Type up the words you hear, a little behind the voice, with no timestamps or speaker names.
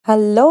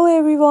Hello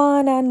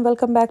everyone and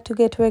welcome back to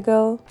Gateway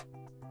Girl.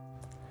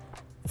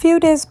 Few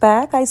days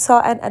back I saw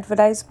an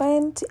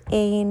advertisement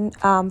in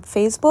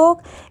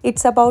Facebook.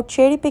 It's about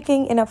cherry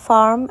picking in a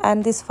farm,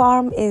 and this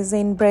farm is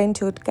in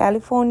Brentwood,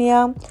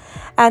 California,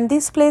 and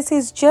this place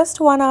is just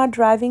 1 hour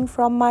driving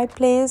from my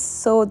place.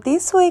 So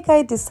this week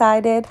I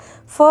decided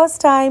first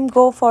time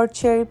go for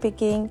cherry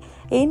picking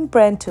in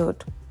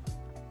Brentwood.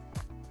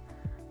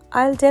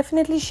 I'll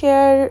definitely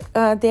share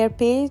their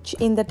page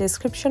in the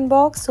description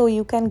box so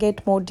you can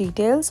get more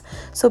details.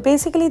 So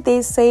basically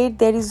they said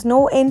there is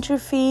no entry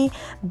fee,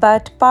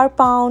 but per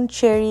pound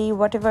cherry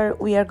whatever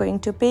we are going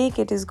to pick,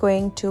 it is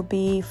going to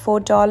be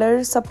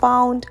 $4 a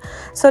pound.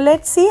 So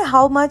let's see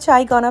how much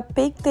I gonna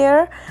pick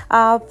there.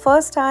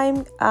 First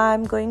time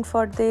I'm going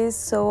for this,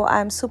 so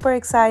I'm super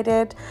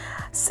excited.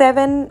 It's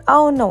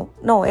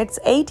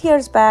 8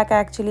 years back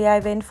actually I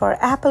went for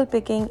apple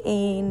picking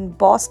in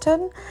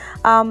Boston.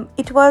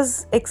 It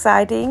was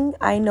exciting,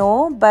 I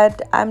know,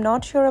 but I'm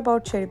not sure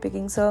about cherry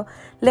picking, so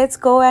let's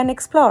go and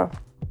explore.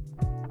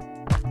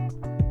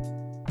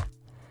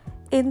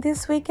 In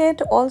this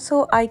weekend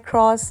also I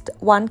crossed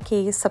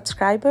 1K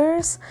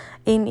subscribers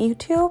in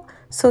YouTube,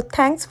 so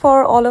thanks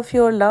for all of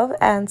your love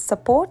and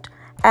support,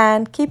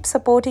 and keep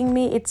supporting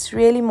me. It's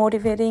really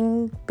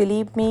motivating,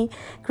 believe me,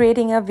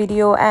 creating a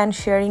video and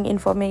sharing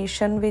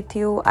information with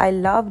you. I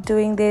love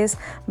doing this,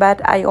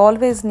 but I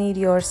always need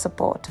your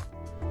support.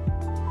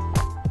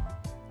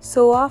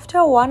 So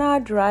after 1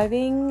 hour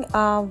driving,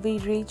 we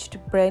reached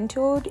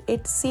Brentwood.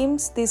 It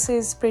seems this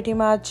is pretty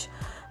much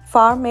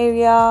farm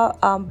area.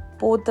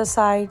 Both the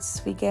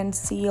sides we can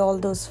see all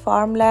those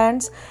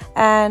farmlands,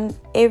 and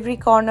every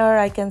corner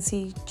I can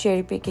see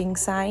cherry picking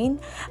sign,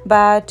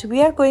 but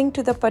we are going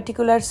to the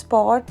particular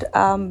spot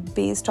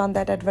based on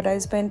that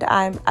advertisement.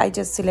 I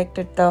just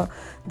selected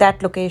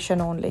that location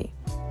only.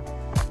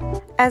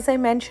 As I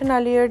mentioned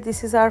earlier,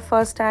 this is our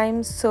first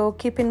time, so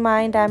keep in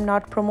mind I'm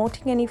not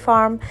promoting any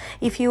farm.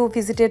 If you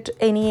visited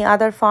any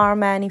other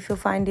farm and if you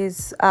find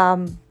this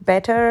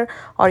better,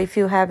 or if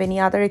you have any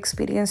other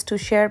experience to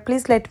share,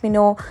 please let me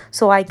know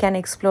so I can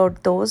explore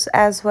those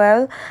as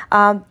well.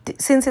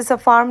 Since it's a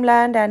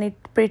farmland and it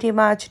pretty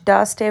much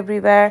dust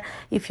everywhere,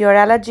 if you're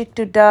allergic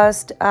to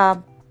dust,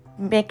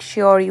 make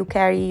sure you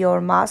carry your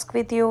mask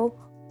with you.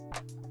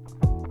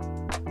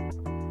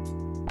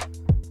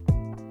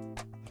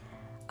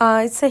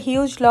 It's a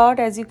huge lot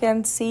as you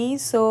can see,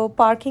 so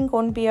parking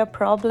won't be a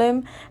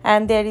problem,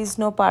 and there is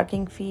no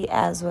parking fee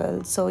as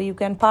well, so you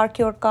can park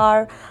your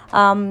car.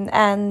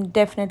 And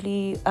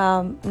definitely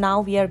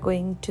now we are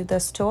going to the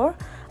store.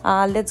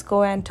 Let's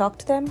go and talk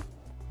to them.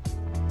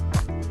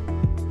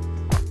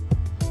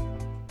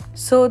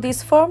 So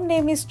this firm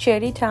name is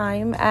Cherry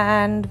Time,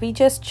 and we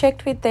just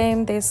checked with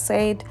them. They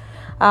said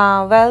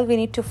well, we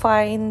need to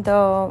find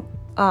the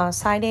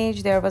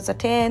signage. There was a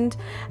tent,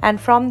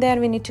 and from there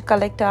we need to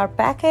collect our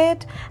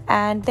packet,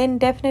 and then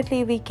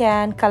definitely we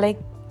can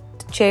collect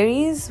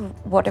cherries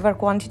whatever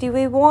quantity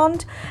we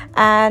want,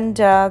 and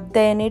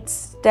then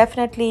it's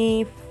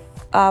definitely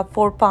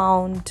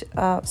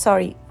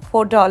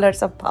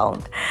 $4 a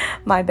pound.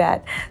 My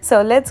bad.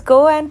 So let's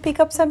go and pick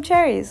up some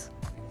cherries.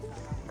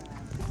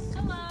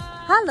 Hello.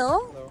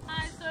 Hello.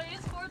 Hi, so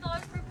it's $4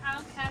 per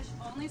pound cash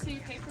only, so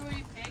you pay for what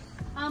you pick.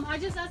 I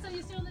just asked that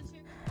you stay on the chair.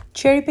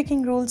 Cherry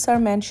picking rules are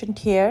mentioned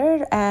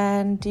here,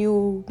 and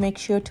you make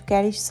sure to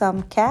carry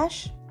some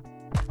cash.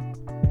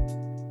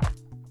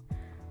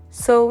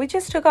 So we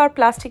just took our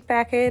plastic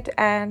packet,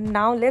 and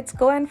now let's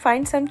go and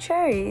find some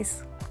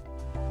cherries.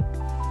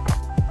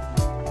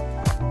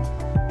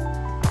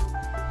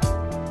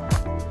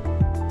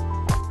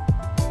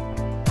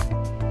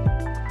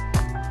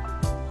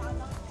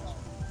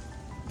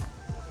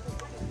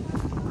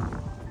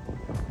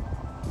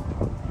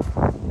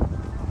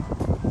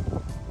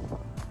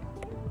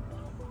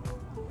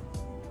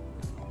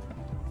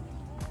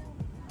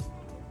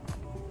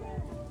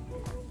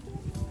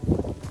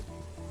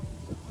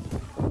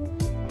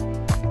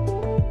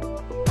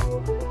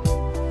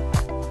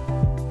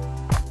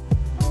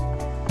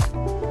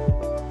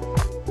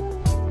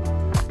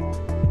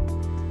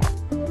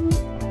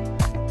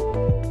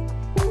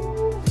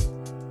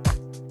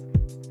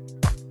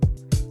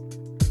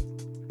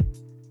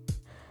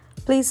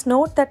 Please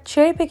note that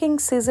cherry picking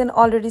season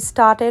already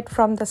started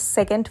from the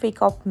second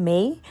week of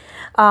May.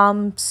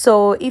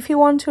 So if you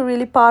want to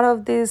really part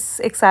of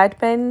this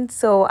excitement,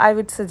 so I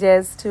would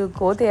suggest to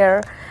go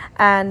there.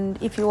 And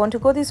if you want to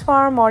go this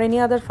farm or any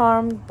other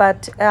farm,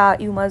 but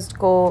you must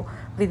go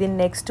within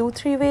next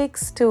 2-3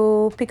 weeks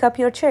to pick up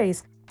your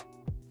cherries.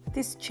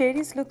 These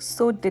cherries look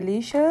so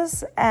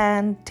delicious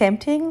and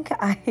tempting.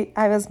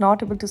 I was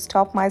not able to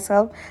stop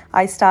myself.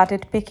 I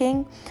started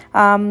picking.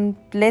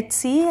 Let's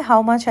see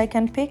how much I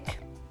can pick.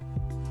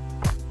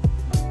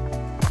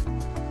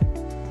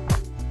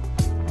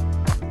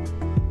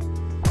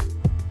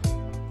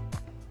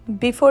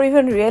 Before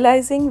even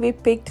realizing, we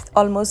picked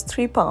almost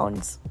 3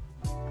 pounds.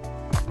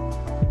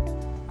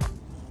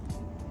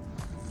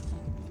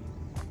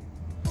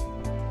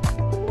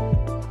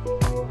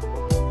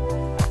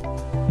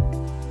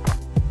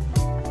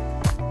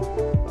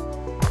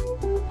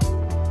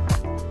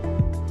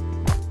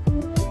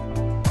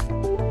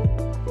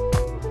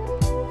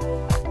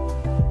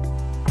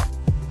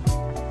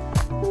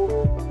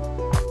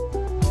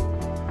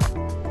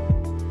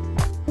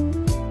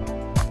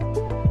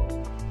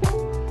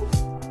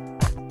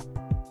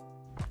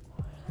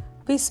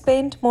 We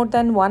spent more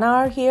than 1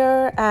 hour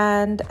here,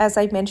 and as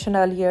I mentioned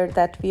earlier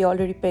that we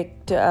already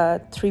picked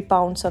 3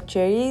 pounds of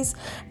cherries.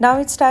 Now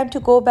it's time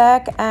to go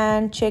back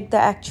and check the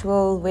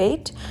actual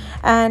weight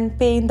and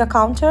pay in the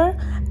counter.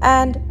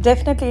 And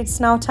definitely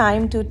it's now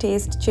time to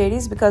taste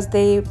cherries because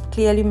they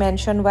clearly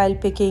mention while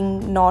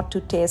picking not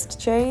to taste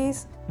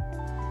cherries.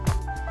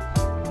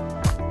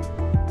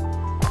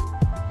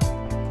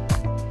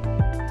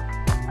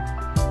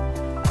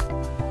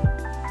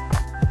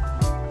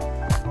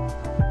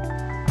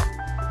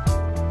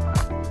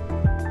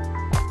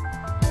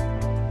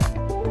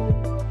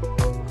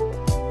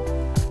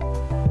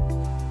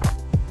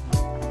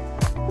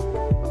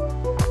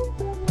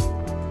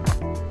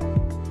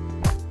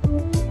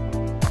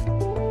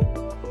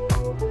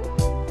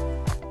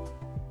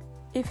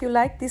 If you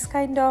like this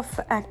kind of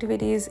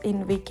activities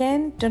in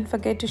weekend, don't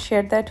forget to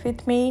share that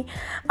with me.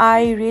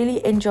 I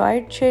really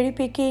enjoyed cherry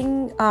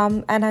picking,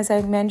 and as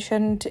I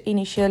mentioned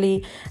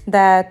initially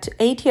that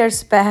 8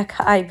 years back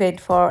I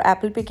went for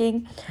apple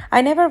picking.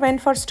 I never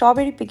went for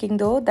strawberry picking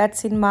though.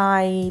 That's in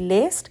my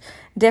list.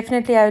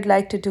 Definitely I would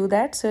like to do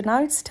that. So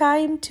now it's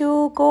time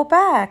to go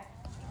back.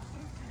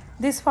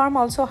 This farm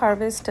also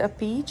harvests a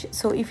peach,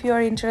 so if you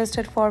are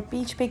interested for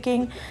peach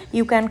picking,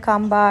 you can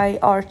come by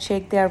or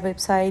check their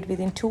website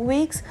within 2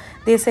 weeks.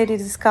 They said it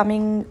is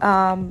coming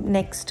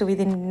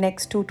within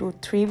next 2 to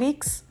 3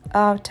 weeks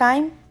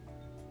time.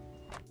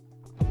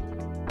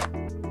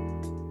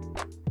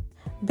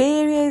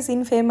 Bay Area is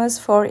infamous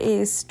for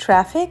its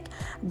traffic,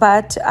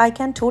 but I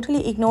can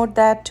totally ignore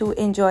that to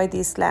enjoy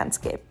this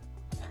landscape.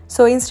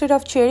 So instead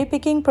of cherry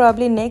picking,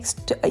 probably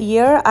next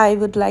year I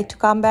would like to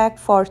come back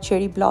for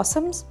cherry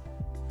blossoms.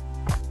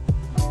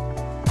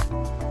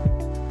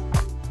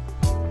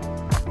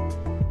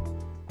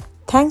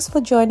 Thanks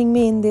for joining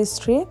me in this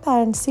trip,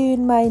 and see you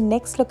in my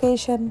next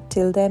location.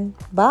 Till then,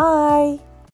 bye.